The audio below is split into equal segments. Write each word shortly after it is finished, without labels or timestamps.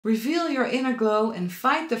Reveal your inner glow and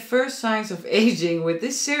fight the first signs of aging with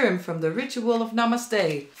this serum from the ritual of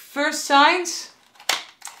Namaste. First signs?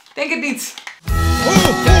 Denk het niet.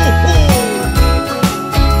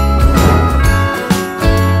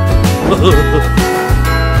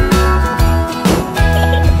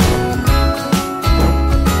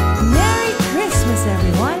 Merry Christmas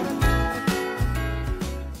everyone!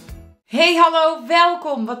 Hey hallo,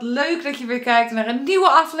 welkom! Wat leuk dat je weer kijkt naar een nieuwe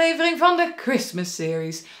aflevering van de Christmas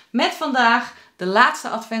series. Met vandaag de laatste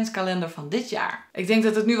adventskalender van dit jaar. Ik denk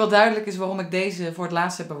dat het nu wel duidelijk is waarom ik deze voor het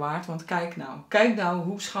laatst heb bewaard. Want kijk nou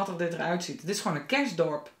hoe schattig dit eruit ziet. Dit is gewoon een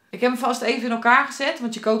kerstdorp. Ik heb hem vast even in elkaar gezet,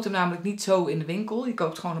 want je koopt hem namelijk niet zo in de winkel. Je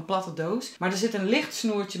koopt gewoon een platte doos. Maar er zit een licht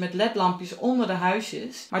snoertje met ledlampjes onder de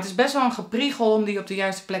huisjes. Maar het is best wel een gepriegel om die op de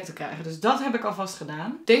juiste plek te krijgen. Dus dat heb ik alvast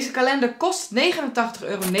gedaan. Deze kalender kost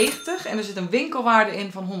 €89,90 en er zit een winkelwaarde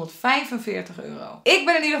in van €145. Ik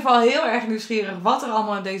ben in ieder geval heel erg nieuwsgierig wat er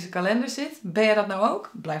allemaal in deze kalender zit. Ben jij dat nou ook?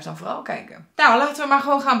 Blijf dan vooral kijken. Nou, laten we maar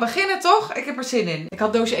gewoon gaan beginnen, toch? Ik heb er zin in. Ik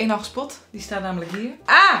had doosje 1 al gespot. Die staat namelijk hier.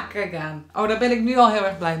 Ah, kijk aan. Oh, daar ben ik nu al heel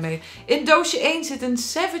erg blij mee. In doosje 1 zit een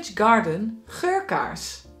Savage Garden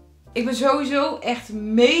geurkaars. Ik ben sowieso echt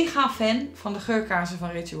mega fan van de geurkaarsen van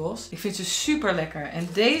Rituals. Ik vind ze super lekker. En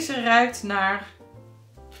deze ruikt naar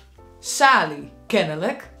salie,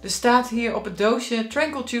 kennelijk. Er staat hier op het doosje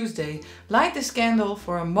Tranquil Tuesday. Light this candle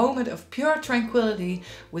for a moment of pure tranquility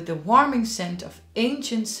with the warming scent of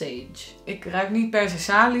ancient sage. Ik ruik niet per se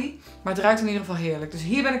salie, maar het ruikt in ieder geval heerlijk. Dus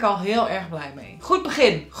hier ben ik al heel erg blij mee. Goed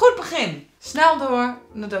begin, goed begin! Snel door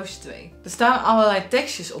naar doosje 2. Er staan allerlei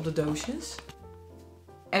tekstjes op de doosjes.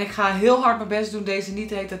 En ik ga heel hard mijn best doen deze niet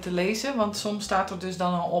de hele tijd te lezen. Want soms staat er dus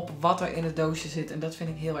dan al op wat er in het doosje zit. En dat vind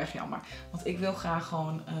ik heel erg jammer. Want ik wil graag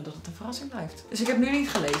gewoon dat het een verrassing blijft. Dus ik heb nu niet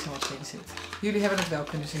gelezen wat erin zit. Jullie hebben het wel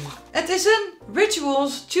kunnen zien. Het is een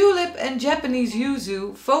Rituals Tulip and Japanese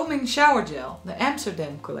Yuzu Foaming Shower Gel. De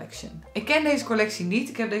Amsterdam Collection. Ik ken deze collectie niet.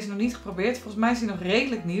 Ik heb deze nog niet geprobeerd. Volgens mij is die nog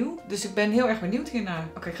redelijk nieuw. Dus ik ben heel erg benieuwd hiernaar.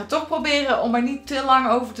 Oké, ik ga toch proberen om er niet te lang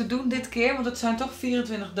over te doen dit keer. Want het zijn toch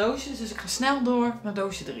 24 doosjes. Dus ik ga snel door naar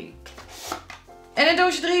doosje 3. En in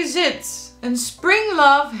doosje 3 zit een Spring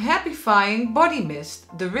Love Happifying Body Mist.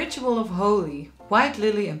 The Ritual of Holy. White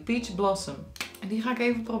Lily en Peach Blossom. En die ga ik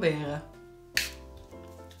even proberen.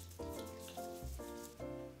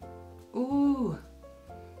 Oeh,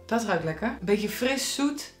 dat ruikt lekker. Een beetje fris,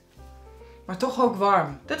 zoet, maar toch ook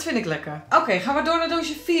warm. Dat vind ik lekker. Oké, gaan we door naar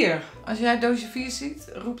doosje 4. Als jij doosje 4 ziet,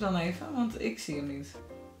 roep dan even, want ik zie hem niet.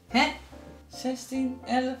 Hè? 16,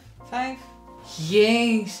 11, 5...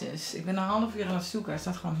 Jezus, ik ben een half uur aan het zoeken. Hij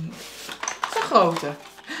staat gewoon hier. Zo'n grote.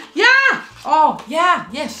 Ja! Oh, ja,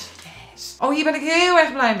 yes. Oh, hier ben ik heel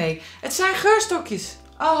erg blij mee. Het zijn geurstokjes.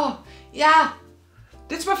 Oh, ja.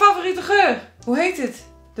 Dit is mijn favoriete geur. Hoe heet het?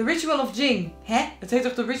 The Ritual of Jing. Hè? Het heet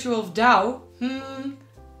toch The Ritual of Dao?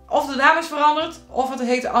 Of de naam is veranderd, of het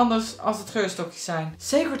heet anders als het geurstokjes zijn.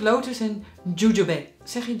 Sacred Lotus en Jujube.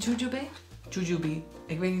 Zeg je Jujube? Jujube.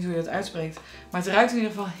 Ik weet niet hoe je dat uitspreekt. Maar het ruikt in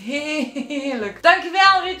ieder geval heerlijk.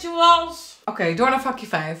 Dankjewel, Rituals! Oké, door naar vakje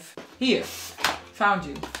 5. Hier. Found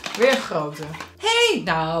you. Weer een grote. Hey,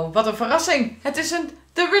 nou, wat een verrassing. Het is een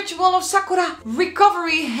The Ritual of Sakura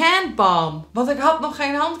Recovery Hand Balm. Want ik had nog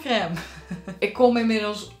geen handcrème. Ik kom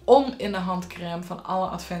inmiddels om in de handcrème van alle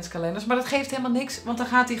adventskalenders. Maar dat geeft helemaal niks, want dan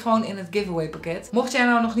gaat hij gewoon in het giveaway pakket. Mocht jij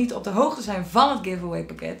nou nog niet op de hoogte zijn van het giveaway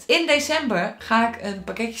pakket. In december ga ik een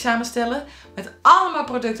pakketje samenstellen met allemaal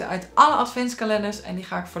producten uit alle adventskalenders. En die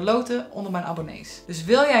ga ik verloten onder mijn abonnees. Dus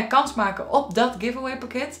wil jij kans maken op dat giveaway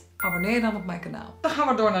pakket? Abonneer je dan op mijn kanaal. Dan gaan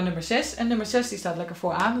we door naar nummer 6. En nummer 6 die staat lekker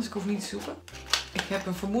vooraan, dus ik hoef niet te zoeken. Ik heb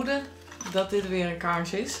een vermoeden dat dit weer een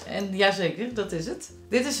kaars is. En jazeker, dat is het.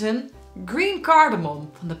 Dit is een Green Cardamom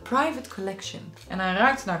van de Private Collection. En hij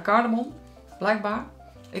ruikt naar cardamom, blijkbaar.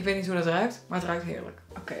 Ik weet niet hoe dat ruikt, maar het ruikt heerlijk.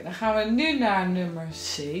 Oké, dan gaan we nu naar nummer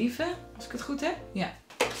 7, als ik het goed heb. Ja.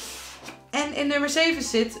 En in nummer 7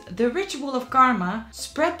 zit The Ritual of Karma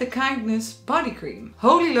Spread the Kindness Body Cream.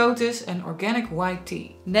 Holy Lotus en Organic White Tea.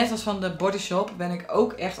 Net als van de Body Shop ben ik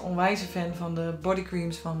ook echt onwijs fan van de body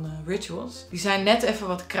creams van Rituals. Die zijn net even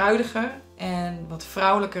wat kruidiger en wat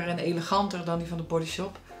vrouwelijker en eleganter dan die van de Body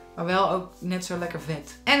Shop. Maar wel ook net zo lekker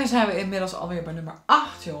vet. En dan zijn we inmiddels alweer bij nummer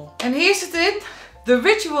 8, joh. En hier zit in The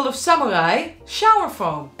Ritual of Samurai Shower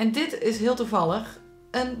Foam. En dit is heel toevallig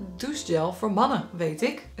een douchegel voor mannen, weet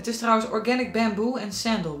ik. Het is trouwens organic bamboo en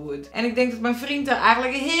sandalwood. En ik denk dat mijn vriend er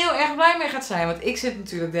eigenlijk heel erg blij mee gaat zijn. Want ik zit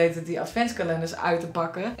natuurlijk de hele tijd die adventskalenders uit te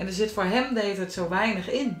pakken. En er zit voor hem de hele tijd zo weinig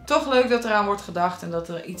in. Toch leuk dat eraan wordt gedacht en dat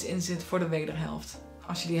er iets in zit voor de wederhelft.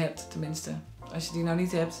 Als je die hebt, tenminste. Als je die nou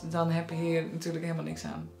niet hebt, dan heb je hier natuurlijk helemaal niks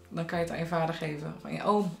aan. Dan kan je het aan je vader geven, of aan je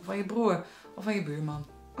oom, of aan je broer, of aan je buurman.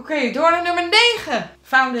 Oké, door naar nummer 9.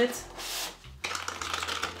 Found it.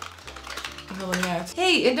 Ik wil er niet uit.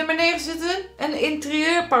 Hey, in nummer 9 zit een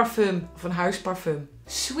interieurparfum. Of een huisparfum.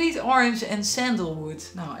 Sweet Orange en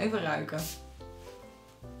Sandalwood. Nou, even ruiken.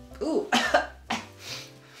 Oeh.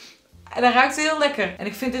 En dat ruikt heel lekker. En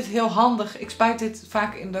ik vind dit heel handig. Ik spuit dit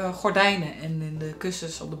vaak in de gordijnen en in de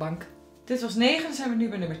kussens op de bank. Dit was 9, dan zijn we nu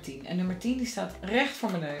bij nummer 10. En nummer 10 die staat recht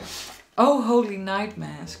voor mijn neus. Oh Holy Night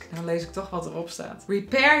Mask. Nou lees ik toch wat erop staat.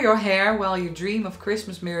 Repair your hair while you dream of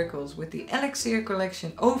Christmas miracles with the Elixir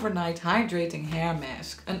Collection Overnight Hydrating Hair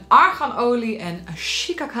Mask. Een arganolie en een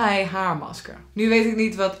shikakai haarmasker. Nu weet ik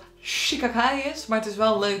niet wat shikakai is, maar het is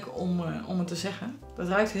wel leuk om het te zeggen. Dat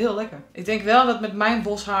ruikt heel lekker. Ik denk wel dat met mijn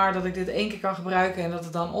boshaar dat ik dit 1 keer kan gebruiken en dat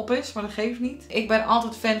het dan op is, maar dat geeft niet. Ik ben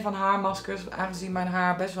altijd fan van haarmaskers, aangezien mijn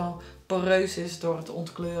haar best wel poreus is door het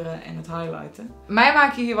ontkleuren en het highlighten. Mij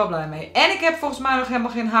maak je hier wel blij mee. En ik heb volgens mij nog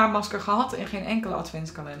helemaal geen haarmasker gehad in geen enkele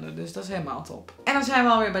adventskalender, dus dat is helemaal top. En dan zijn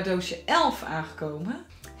we alweer bij doosje 11 aangekomen.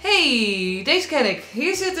 Hey, deze ken ik.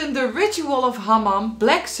 Hier zit een The Ritual of Hammam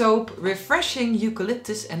Black Soap Refreshing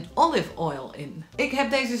Eucalyptus en Olive Oil in. Ik heb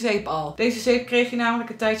deze zeep al. Deze zeep kreeg je namelijk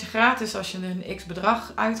een tijdje gratis als je een x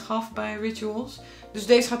bedrag uitgaf bij Rituals. Dus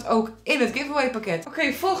deze gaat ook in het giveaway pakket.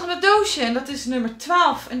 Oké, volgende doosje. En dat is nummer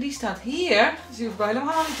 12. En die staat hier. Dus die hoef ik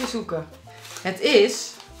helemaal niet te zoeken. Het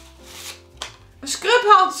is een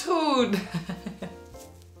scrubhandschoen.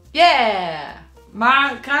 Yeah!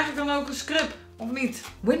 Maar krijg ik dan ook een scrub? Of niet?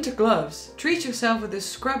 Winter gloves. Treat yourself with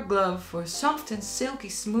this scrub glove for soft and silky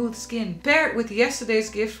smooth skin. Pair it with yesterday's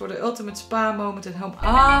gift for the ultimate spa moment at home.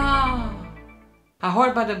 Ah! Hij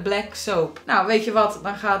hoort bij de black soap. Nou, weet je wat?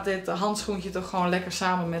 Dan gaat dit handschoentje toch gewoon lekker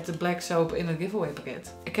samen met de black soap in het giveaway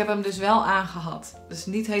pakket. Ik heb hem dus wel aangehad. Dus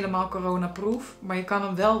niet helemaal corona-proof, maar je kan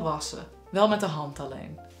hem wel wassen. Wel met de hand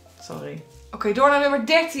alleen. Sorry. Oké, door naar nummer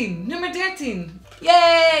 13. Nummer 13.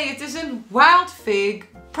 Yay! Het is een Wild Fig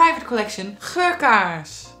Private Collection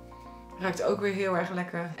geurkaars. Ruikt ook weer heel erg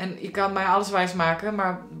lekker. En je kan mij alles wijs maken,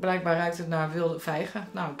 maar blijkbaar ruikt het naar wilde vijgen.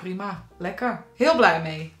 Nou, prima. Lekker. Heel blij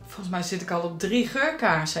mee. Volgens mij zit ik al op 3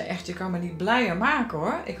 geurkaarsen. Echt, je kan me niet blijer maken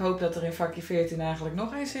hoor. Ik hoop dat er in vakje 14 eigenlijk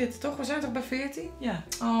nog eens zit. Toch? We zijn toch bij 14? Ja.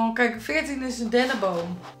 Oh, kijk, 14 is een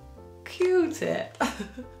dennenboom. Cute hè?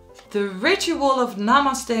 The Ritual of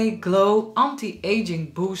Namaste Glow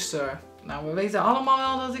Anti-Aging Booster. Nou, we weten allemaal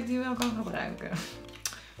wel dat ik die wel kan gebruiken.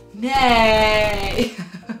 Nee!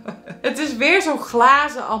 Het is weer zo'n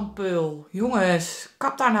glazen ampul. Jongens,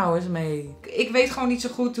 kap daar nou eens mee. Ik weet gewoon niet zo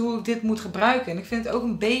goed hoe ik dit moet gebruiken. En ik vind het ook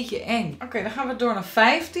een beetje eng. Oké, dan gaan we door naar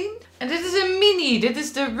 15. En dit is een mini. Dit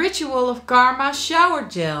is de Ritual of Karma Shower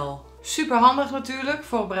Gel. Super handig natuurlijk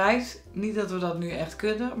voor op reis. Niet dat we dat nu echt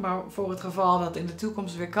kunnen, maar voor het geval dat in de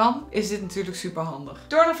toekomst weer kan, is dit natuurlijk super handig.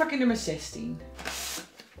 Door naar vakje nummer 16.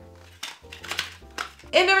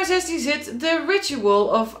 In nummer 16 zit The Ritual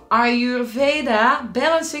of Ayurveda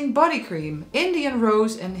Balancing Body Cream. Indian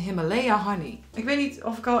Rose en Himalaya Honey. Ik weet niet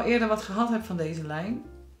of ik al eerder wat gehad heb van deze lijn.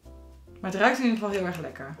 Maar het ruikt in ieder geval heel erg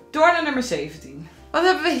lekker. Door naar nummer 17. Wat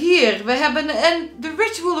hebben we hier? We hebben The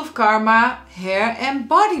Ritual of Karma Hair and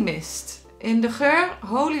Body Mist. In de geur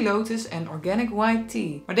Holy Lotus en Organic White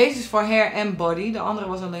Tea. Maar deze is voor hair en body. De andere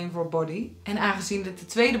was alleen voor body. En aangezien dit de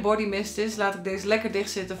tweede body mist is, laat ik deze lekker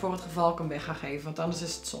dicht zitten voor het geval ik hem weg ga geven. Want anders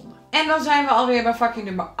is het zonde. En dan zijn we alweer bij vakje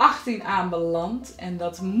nummer 18 aanbeland. En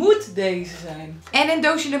dat moet deze zijn. En in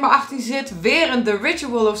doosje nummer 18 zit weer een The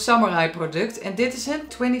Ritual of Samurai product. En dit is een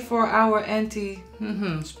 24-hour anti...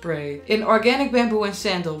 spray. In organic bamboo en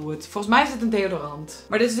sandalwood. Volgens mij is het een deodorant.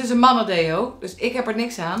 Maar dit is dus een mannendeo. Dus ik heb er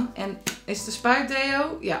niks aan. En is het een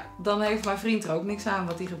spuitdeo? Ja, dan heeft mijn vriend er ook niks aan.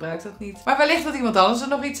 Want die gebruikt dat niet. Maar wellicht dat iemand anders er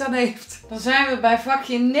nog iets aan heeft. Dan zijn we bij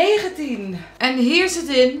vakje 19. En hier zit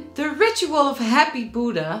in The Ritual of Happy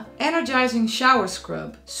Buddha Energizing Shower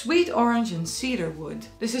Scrub. Sweet Orange en Cedarwood.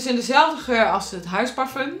 Dus het is in dezelfde geur als het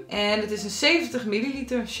huisparfum. En het is een 70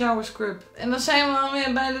 ml shower scrub. En dan zijn we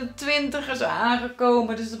alweer bij de 20ers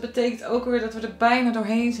aangekomen. Dus dat betekent ook weer dat we er bijna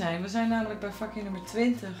doorheen zijn. We zijn namelijk bij vakje nummer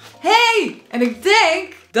 20. Hey! En ik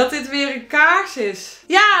denk dat dit weer een kaars is.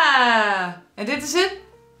 Ja! En dit is een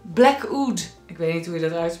Black Oud. Ik weet niet hoe je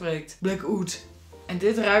dat uitspreekt. Black Oud. En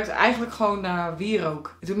dit ruikt eigenlijk gewoon naar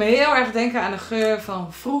wierook. Het doet me heel erg denken aan de geur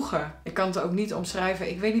van vroeger. Ik kan het ook niet omschrijven.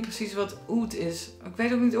 Ik weet niet precies wat oud is. Ik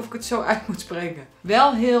weet ook niet of ik het zo uit moet spreken.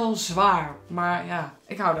 Wel heel zwaar. Maar ja,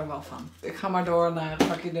 ik hou er wel van. Ik ga maar door naar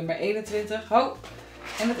vakje nummer 21. Ho!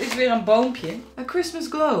 En het is weer een boompje. A Christmas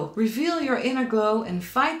glow. Reveal your inner glow and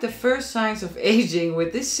fight the first signs of aging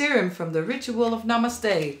with this serum from the Ritual of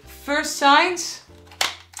Namaste. First signs?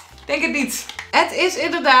 Denk het niet. Het is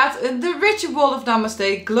inderdaad The Ritual of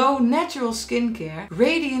Namaste Glow Natural Skincare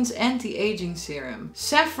Radiance Anti-Aging Serum.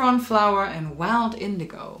 Saffron Flower en Wild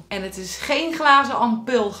Indigo. En het is geen glazen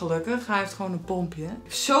ampul gelukkig. Hij heeft gewoon een pompje.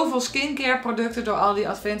 Zoveel skincare producten door al die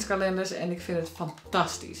adventskalenders en ik vind het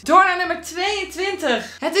fantastisch. Door naar nummer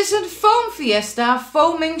 22. Het is een Foam Fiesta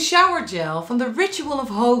Foaming Shower Gel van The Ritual of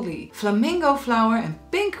Holy. Flamingo Flower en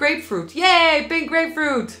Pink Grapefruit. Yay, Pink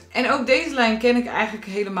Grapefruit! En ook deze lijn ken ik eigenlijk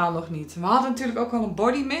helemaal nog niet. We hadden natuurlijk ook al een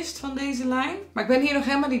body mist van deze lijn. Maar ik ben hier nog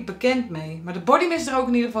helemaal niet bekend mee. Maar de body mist is er ook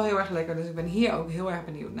in ieder geval heel erg lekker. Dus ik ben hier ook heel erg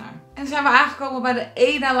benieuwd naar. En dan zijn we aangekomen bij de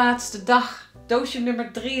één na laatste dag. Doosje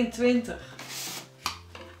nummer 23.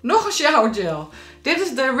 Nog een shower gel. Dit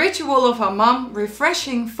is The Ritual of Hammam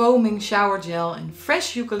Refreshing Foaming Shower Gel in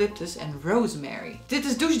Fresh Eucalyptus en Rosemary. Dit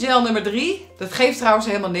is douchegel nummer 3. Dat geeft trouwens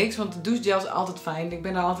helemaal niks, want de douchegel is altijd fijn. Ik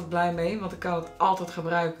ben daar altijd blij mee, want ik kan het altijd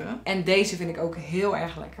gebruiken. En deze vind ik ook heel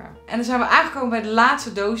erg lekker. En dan zijn we aangekomen bij het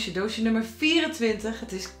laatste doosje. Doosje nummer 24.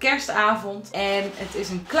 Het is kerstavond en het is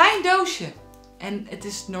een klein doosje. En het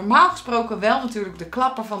is normaal gesproken wel natuurlijk de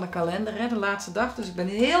klapper van de kalender, hè, de laatste dag. Dus ik ben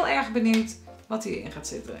heel erg benieuwd wat hierin gaat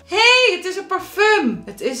zitten. Hey, het is een parfum.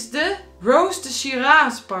 Het is de Rose de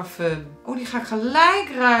Shiraz parfum. Oh, die ga ik gelijk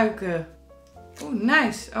ruiken. Oh,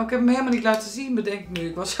 nice. Oh, ik heb hem helemaal niet laten zien, bedenk ik nu.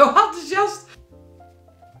 Ik was zo enthousiast.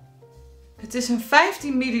 Het is een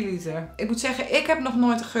 15 milliliter. Ik moet zeggen, ik heb nog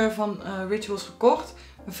nooit de geur van Rituals gekocht.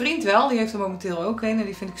 Mijn vriend wel, die heeft er momenteel ook een en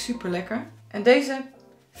die vind ik super lekker. En deze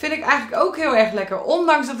vind ik eigenlijk ook heel erg lekker.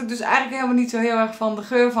 Ondanks dat ik dus eigenlijk helemaal niet zo heel erg van de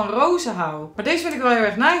geur van rozen hou. Maar deze vind ik wel heel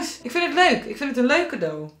erg nice. Ik vind het leuk. Ik vind het een leuk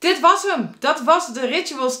cadeau. Dit was hem. Dat was de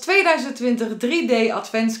Rituals 2020 3D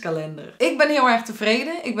Adventskalender. Ik ben heel erg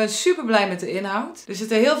tevreden. Ik ben super blij met de inhoud. Er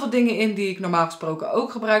zitten heel veel dingen in die ik normaal gesproken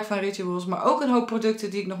ook gebruik van Rituals. Maar ook een hoop producten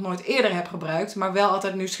die ik nog nooit eerder heb gebruikt. Maar wel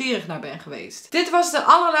altijd nieuwsgierig naar ben geweest. Dit was de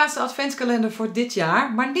allerlaatste adventskalender voor dit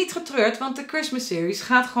jaar. Maar niet getreurd, want de Christmas series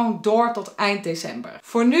gaat gewoon door tot eind december.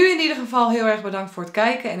 Voor nu in ieder geval heel erg bedankt voor het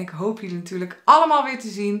kijken. En ik hoop jullie natuurlijk allemaal weer te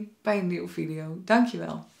zien bij een nieuwe video.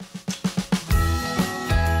 Dankjewel.